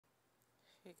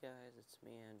Hey guys, it's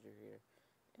me Andrew here,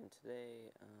 and today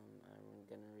I'm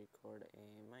gonna record a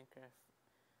Minecraft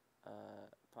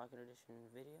Pocket Edition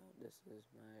video. This is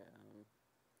my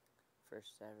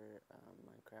first ever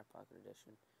Minecraft Pocket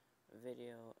Edition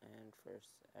video and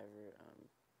first ever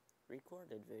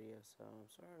recorded video, so I'm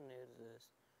sort of new to this.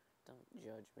 Don't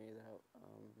judge me that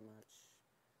much.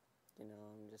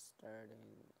 I'm just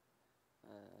starting.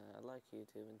 I like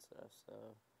YouTube and stuff,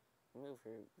 so move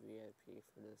for VIP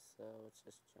for this, so let's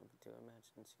just jump into a match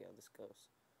and see how this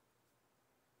goes.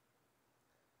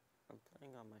 I'm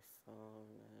playing on my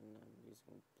phone and I'm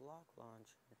using Block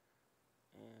Launcher,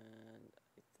 and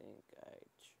I think I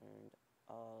turned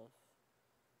off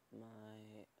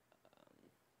my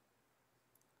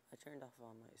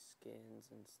all my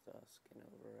skins and stuff, skin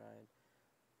override.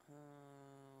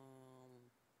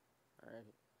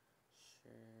 Alright,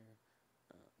 sure.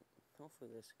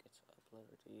 Hopefully this gets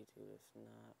uploaded to YouTube. If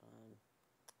not,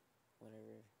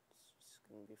 whatever, it's just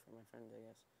gonna be for my friends, I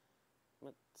guess.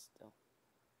 But still.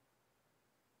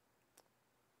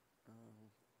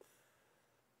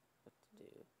 What to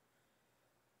do?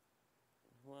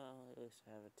 Well, at least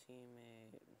I have a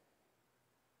teammate.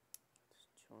 Just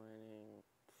joining.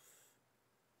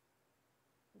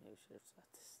 Maybe should have thought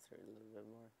this through a little bit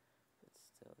more. But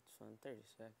still, it's fun. 30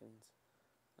 seconds.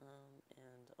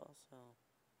 And also,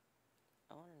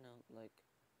 I want to know,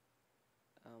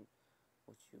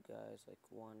 what you guys,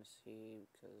 want to see,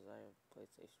 because I have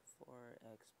PlayStation 4,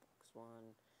 Xbox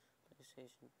One,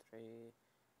 PlayStation 3,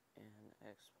 and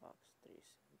Xbox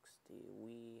 360,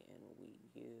 Wii, and Wii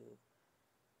U.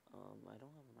 I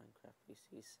don't have a Minecraft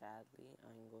PC, sadly.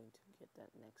 I'm going to get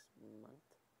that next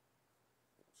month.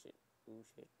 Shit. Ooh,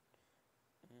 shit.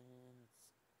 And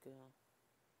let's go.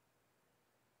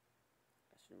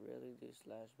 I should really do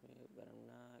slash mute, but I'm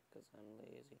not, because I'm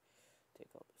lazy.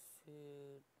 Take all the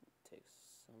food, take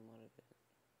somewhat of it.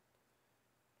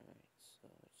 Alright, so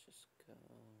let's just go.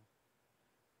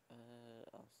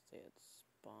 I'll stay at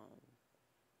spawn,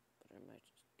 but I might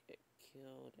just get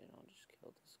killed, and I'll just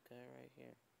kill this guy right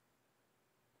here.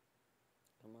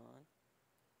 Come on.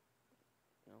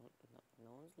 No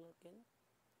one's looking.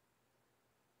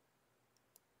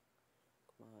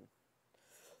 Come on.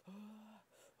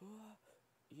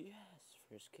 Yes,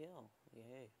 first kill.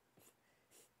 Yay.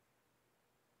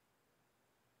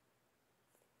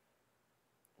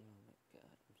 Oh my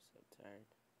god, I'm so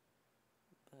tired.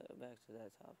 But back to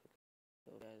that topic.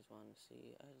 So you guys want to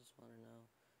see, I just want to know,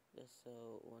 just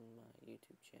so when my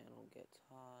YouTube channel gets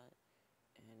hot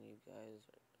and you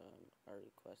guys are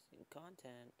requesting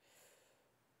content,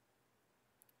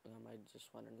 I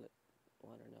just want to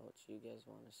know what you guys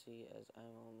want to see, as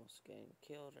I'm almost getting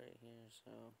killed right here,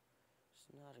 so just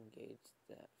not engage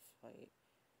that fight.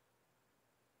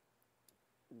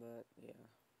 But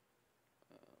yeah,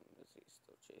 is he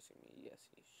still chasing me? Yes,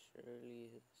 he surely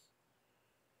is.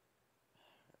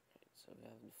 Alright, so we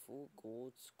have the full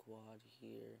gold squad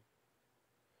here.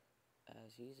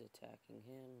 As he's attacking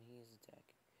him, he's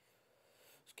attacking.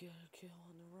 Let's get a kill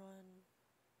on the run.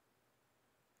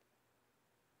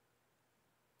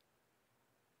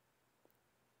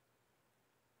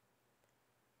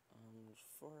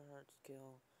 4 hearts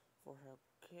kill, 4 heart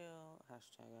kill,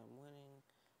 hashtag I'm winning,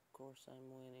 of course I'm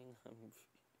winning.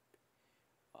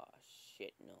 Aw,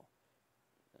 shit, no.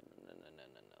 No,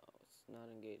 let's not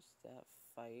engage that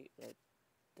fight right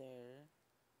there.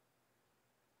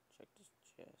 Check this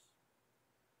chest.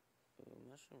 Ooh,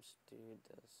 mushroom stew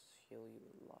does heal you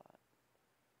a lot.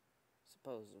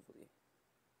 Supposedly.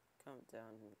 Comment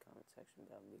down in the comment section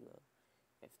down below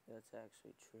if that's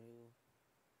actually true.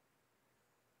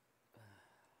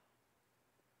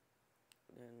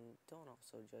 Then don't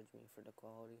also judge me for the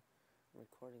quality. I'm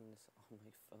recording this on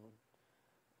my phone.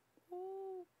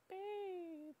 Ooh,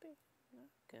 baby.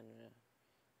 Not gonna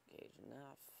engage in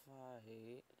that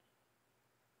fight.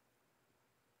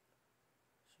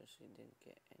 Especially didn't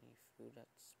get any food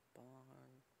at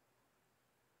spawn.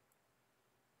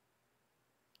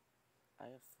 I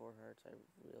have 4 hearts. I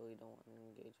really don't want to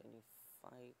engage any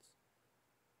fights.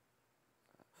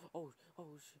 Oh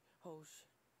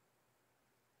shit.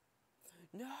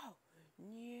 No!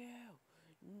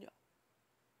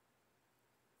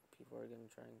 People are gonna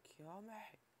try and kill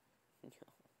me.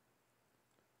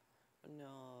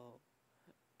 No.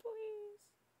 Please.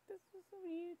 This is a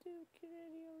YouTube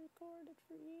video recorded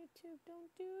for YouTube.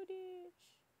 Don't do this.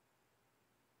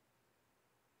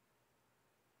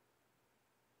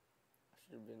 I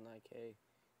should have been like, hey,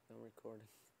 I'm recording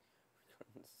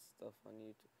stuff on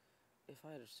YouTube. If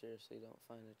I seriously don't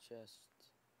find a chest,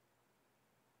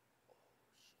 oh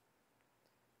shit,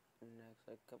 in the next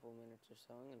couple minutes or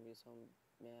so, I'm gonna be so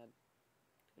mad.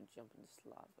 gonna jump in this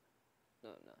lava. No,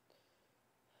 I'm not.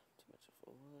 Too much of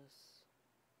a wuss.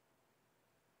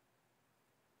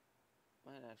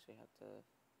 Might actually have to.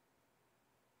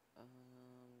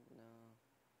 No.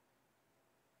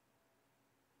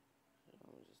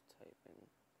 Let me just type in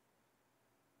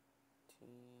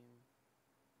team.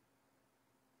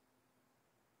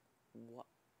 What?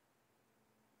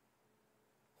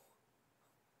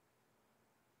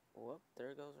 Whoop,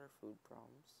 there goes our food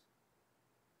problems.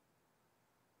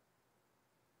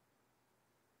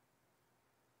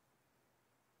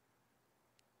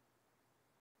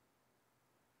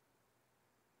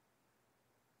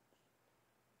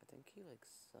 I think he like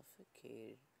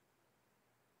suffocated.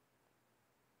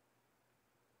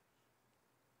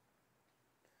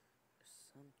 There's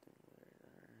something weird,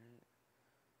 alright.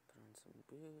 Put on some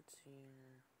boots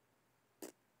here.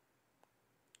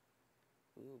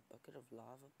 Ooh, bucket of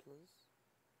lava, please.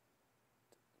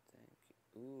 Thank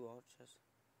you. Ooh, all chests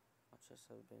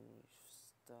have been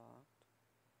restocked.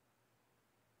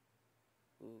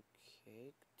 Ooh,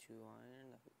 cake, 2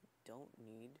 iron that we don't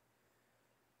need.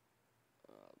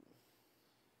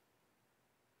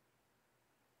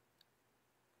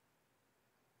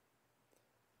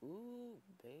 Ooh,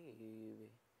 baby.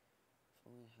 If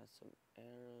only I had some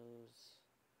arrows,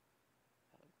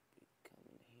 that would come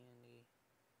in handy.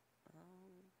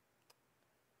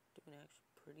 Doing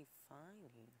actually pretty fine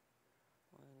here.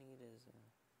 All I need is a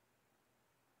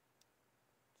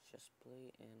chest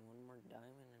plate and 1 more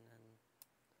diamond, and then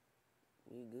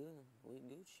we good. We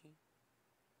Gucci.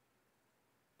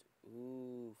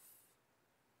 Oof.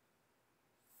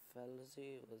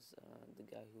 Felzy was the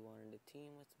guy who wanted to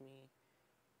team with me.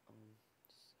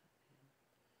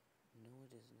 No,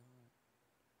 it is not.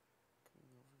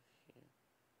 Coming over here.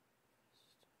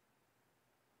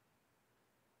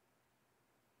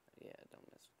 Yeah, don't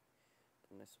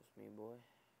mess with me, boy.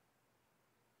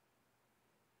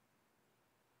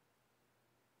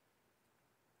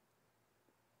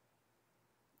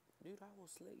 Dude, I will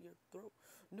slit your throat.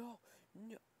 No,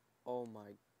 no. Oh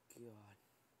my god.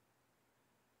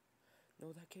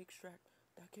 No, that cake strat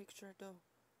though.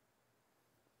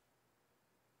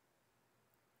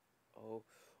 Oh,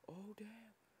 oh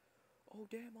damn. Oh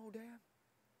damn, oh damn.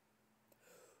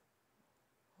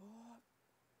 Oh.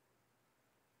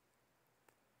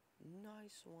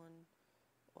 Nice one.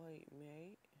 Wait,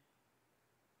 mate.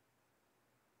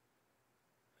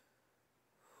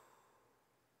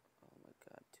 Oh my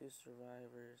god, 2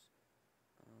 survivors.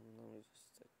 Let me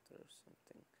just throw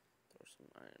something. Throw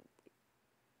some iron.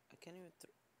 I can't even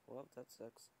throw. Well, that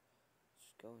sucks.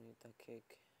 Just go and eat that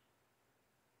cake.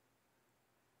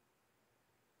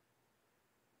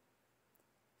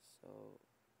 So.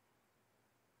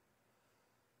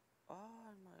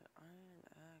 Oh, my iron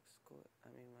axe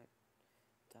my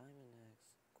diamond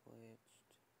axe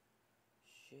glitched.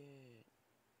 Shit.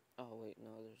 Oh, wait,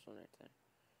 no, there's one right there.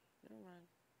 Never mind.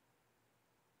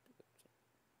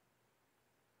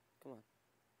 Come on.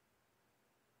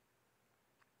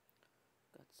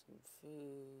 Got some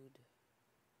food.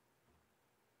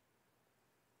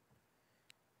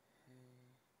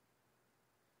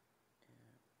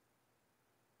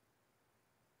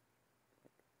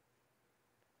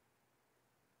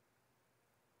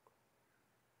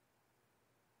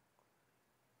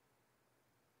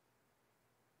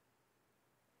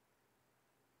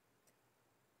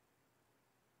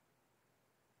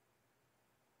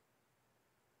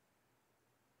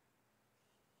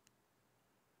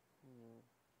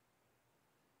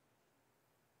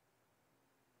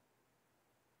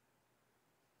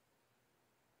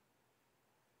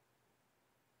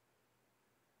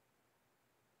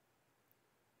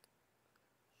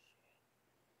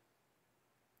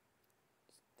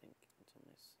 Thinking to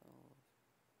myself,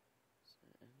 is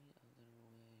there any other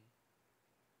way?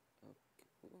 Okay,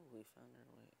 ooh, we found our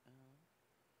way out.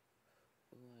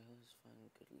 Ooh, I always find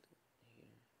good loot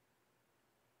here.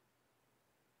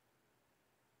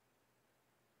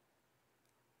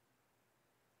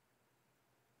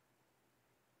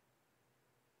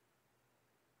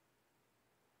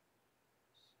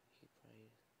 He probably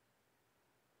shouldn't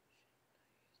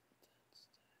have used that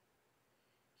stack.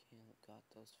 He ain't got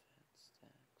those fat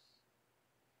stacks.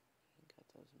 He ain't got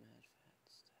those mad fat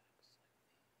stacks like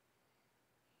me.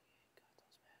 He ain't got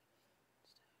those mad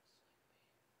stacks like me.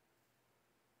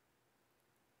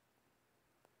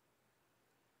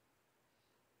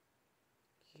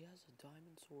 He has a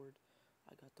diamond sword.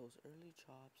 I got those early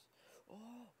chops.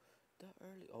 Oh, the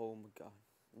early. Oh my god.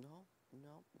 No,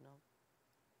 no, no.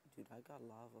 Dude, I got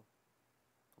lava.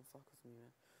 Don't fuck with me,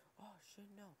 man. Oh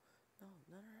shit, no. No,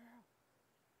 no, no, no, no.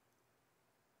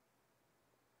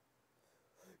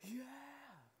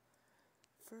 Yeah!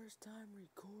 first time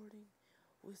recording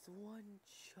with one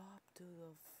chop to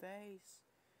the face.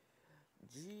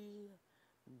 G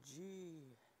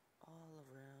all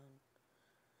around.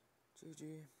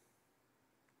 GG.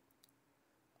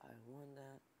 I won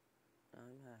that.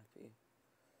 I'm happy.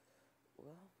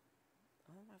 Well,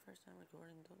 my first time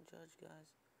recording. Don't judge,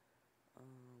 guys.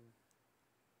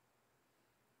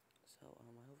 So I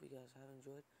hope you guys have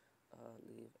enjoyed.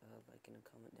 Leave a like and a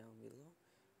comment down below.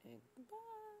 And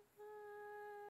goodbye.